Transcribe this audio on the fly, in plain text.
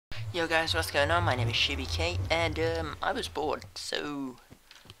Yo guys, what's going on? My name is ShibiK, and I was bored, so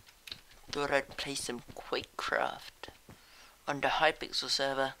thought I'd play some Quakecraft on the Hypixel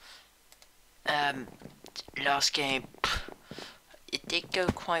server. Last game, it did go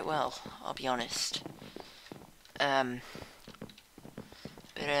quite well, I'll be honest. But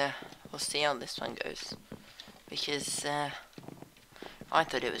we'll see how this one goes, because I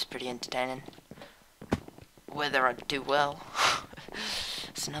thought it was pretty entertaining. Whether I'd do well,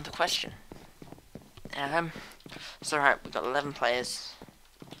 it's another question. It's alright, we've got 11 players.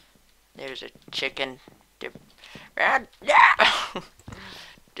 There's a chicken.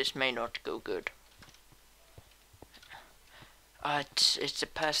 This may not go good. It's a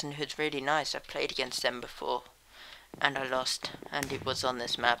person who's really nice. I've played against them before, and I lost, and it was on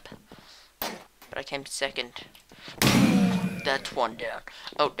this map. But I came second. That's one down.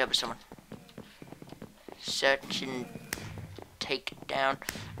 Oh, there was someone. Search and take down.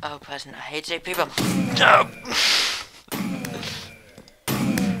 Oh, person, I hate to say people. No!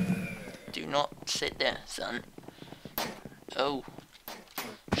 Do not sit there, son. Oh.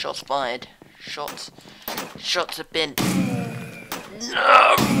 Shots fired. Shots have been.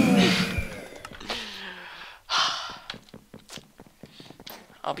 No!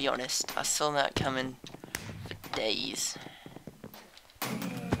 I'll be honest, I saw that coming for days.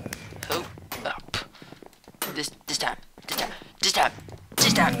 Oh, up. This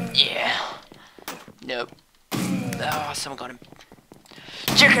time, yeah. Nope. Oh, someone got him.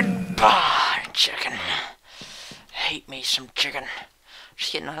 Chicken! Ah, chicken. Hate me some chicken.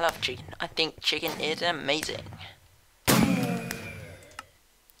 Just kidding, I love chicken. I think chicken is amazing.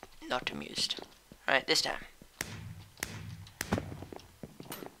 Not amused. Right, this time.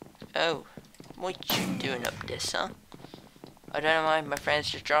 Oh, what you doing up there, son? I don't know why my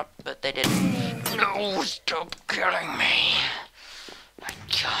friends just dropped, but they didn't. No, stop killing me.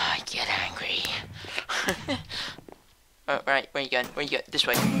 I get angry. Oh, right, where you going? Where you going? This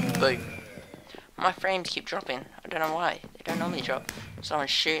way. Boom. My frames keep dropping. I don't know why. They don't normally drop.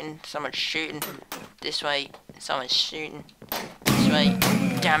 Someone's shooting. Someone's shooting. This way. Someone's shooting. This way.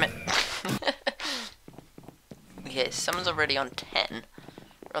 Damn it. Okay, someone's already on 10.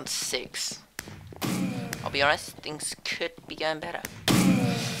 We're on 6. I'll be honest, things could be going better.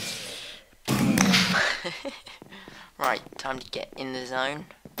 Right, time to get in the zone.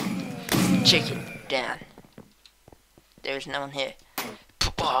 Chicken, down. There's no one here.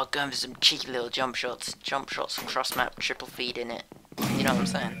 Oh, going for some cheeky little jump shots. Jump shots, cross map, triple feed in it. You know what I'm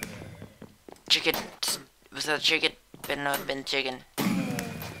saying? Chicken. Was that a chicken? Better not have been chicken.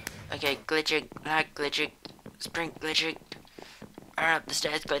 Okay, glitching, lag glitching, sprint glitching. Run up the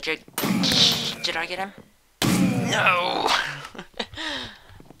stairs glitching. Did I get him? No!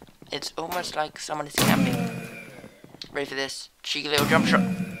 It's almost like someone is camping. Ready for this? Cheeky little jump shot.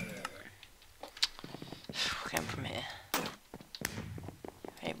 Came from here.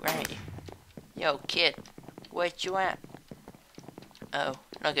 Hey, where are you? Yo, kid. Where you at? Oh,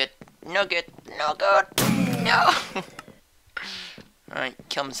 no good. No good. No good. No! Alright,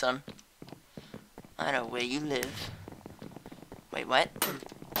 kill me, son. I know where you live. Wait, what?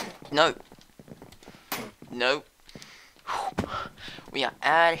 No. No. We are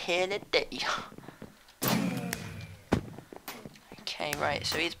out here today. Okay, right,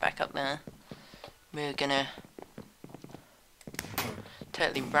 so he's back up there. We're gonna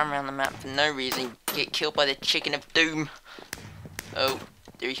totally run around the map for no reason. Get killed by the chicken of doom. Oh,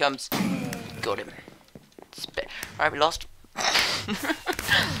 there he comes. Got him. Right, we lost.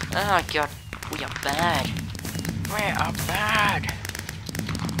 Oh god, we are bad. We are bad.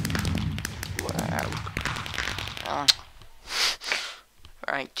 Wow. Oh.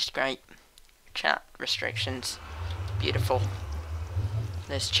 Right, just great. Chat restrictions. Beautiful.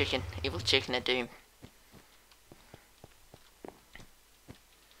 There's chicken. Evil chicken of doom.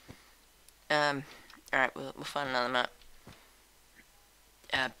 Alright, we'll find another map.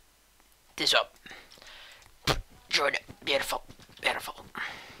 This up. Join it. Beautiful. Beautiful.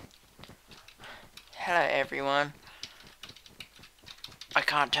 Hello everyone. I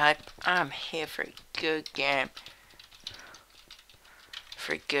can't type. I'm here for a good game.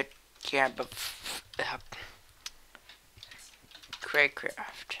 For a good game of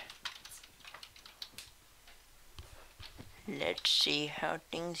Quakecraft. 'See how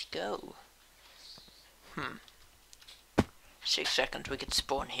things go. 6 seconds we could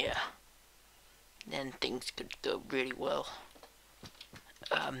spawn here. Then things could go really well.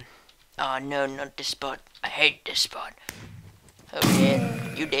 Oh no, not this spot. I hate this spot. Oh, dead.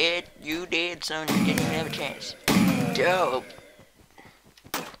 You dead, son. You didn't even have a chance. Dope.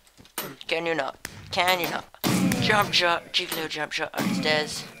 Can you not? Can you not? Jump shot. Cheeky little jump shot up the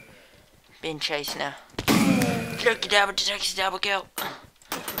stairs. Being chased now. Look, double kill.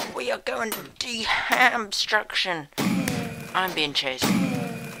 We are going D-ham-struction. I'm being chased.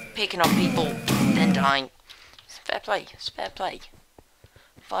 Picking up people, then dying. It's fair play. It's fair play.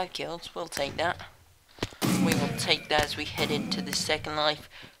 5 kills. We'll take that. We will take that as we head into the second life.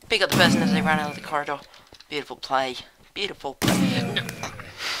 Pick up the person as they ran out of the corridor. Beautiful play. Beautiful play. No.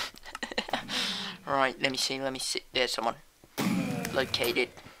 Right, let me see. There's someone. Located.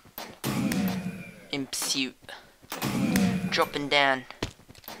 In pursuit. Dropping down.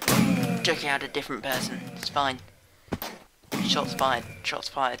 Took out a different person. It's fine. Shots fired. Shots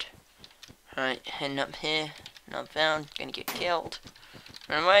fired. Right, heading up here. Not found. Gonna get killed.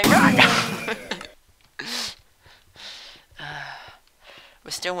 Run away. Run!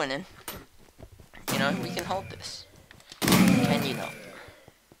 We're still winning. You know, we can hold this. Can you not?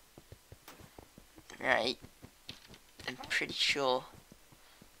 Right. I'm pretty sure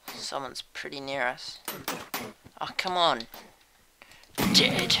someone's pretty near us. Oh, come on.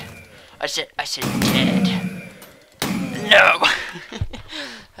 Dead. I said dead. No.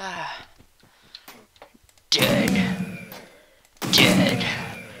 Dead. Dead.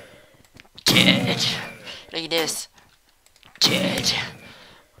 Dead. Look at this. Dead.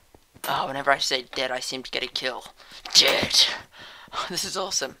 Oh, whenever I say dead, I seem to get a kill. Dead. Oh, this is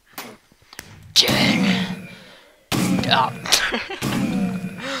awesome. Dead. Oh.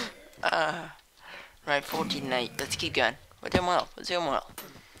 Right, 14-8. Let's keep going. We're doing well. We're doing well.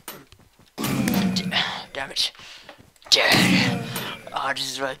 Damn it. Dead. Oh,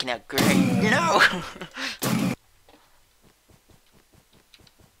 this is working out great. No!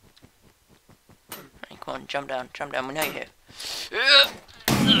 Right, come on, jump down, we know you're here.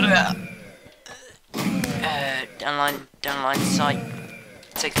 Down line of sight.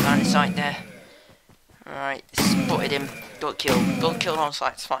 Take the line of sight there. Alright, spotted him. Got killed on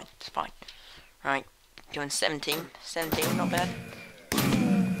sight, it's fine. Right, going 17, not bad.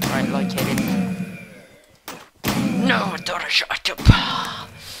 Right, located. No, I thought I shot up.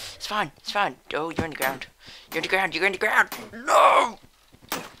 It's fine. Oh, you're in the ground. You're in the ground. No!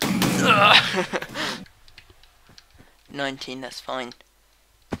 19, that's fine.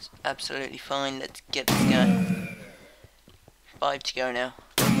 It's absolutely fine. Let's get this guy. 5 to go now.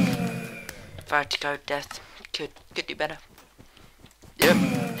 5 to go, death. Could do better. Yep.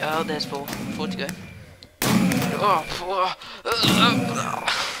 Oh, there's 4. 4 to go. Oh, 4.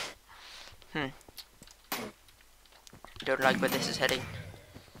 Don't like where this is heading.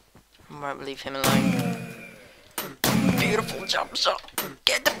 I won't leave him alone. Beautiful jump shot.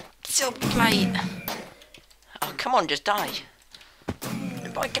 Get the silver plate. Oh, come on, just die.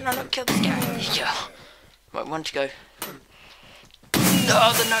 Why can I not kill this guy? Yeah. Right, 1 to go.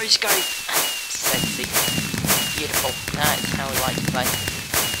 Oh, the no scope. Sexy. Beautiful. That's how we like to play.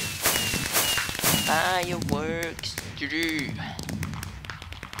 Fireworks.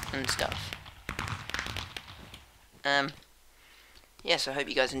 And stuff. Yeah, so I hope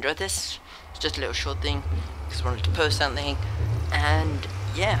you guys enjoyed this. It's just a little short thing, because I wanted to post something. And,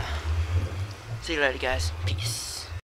 yeah. See you later, guys. Peace.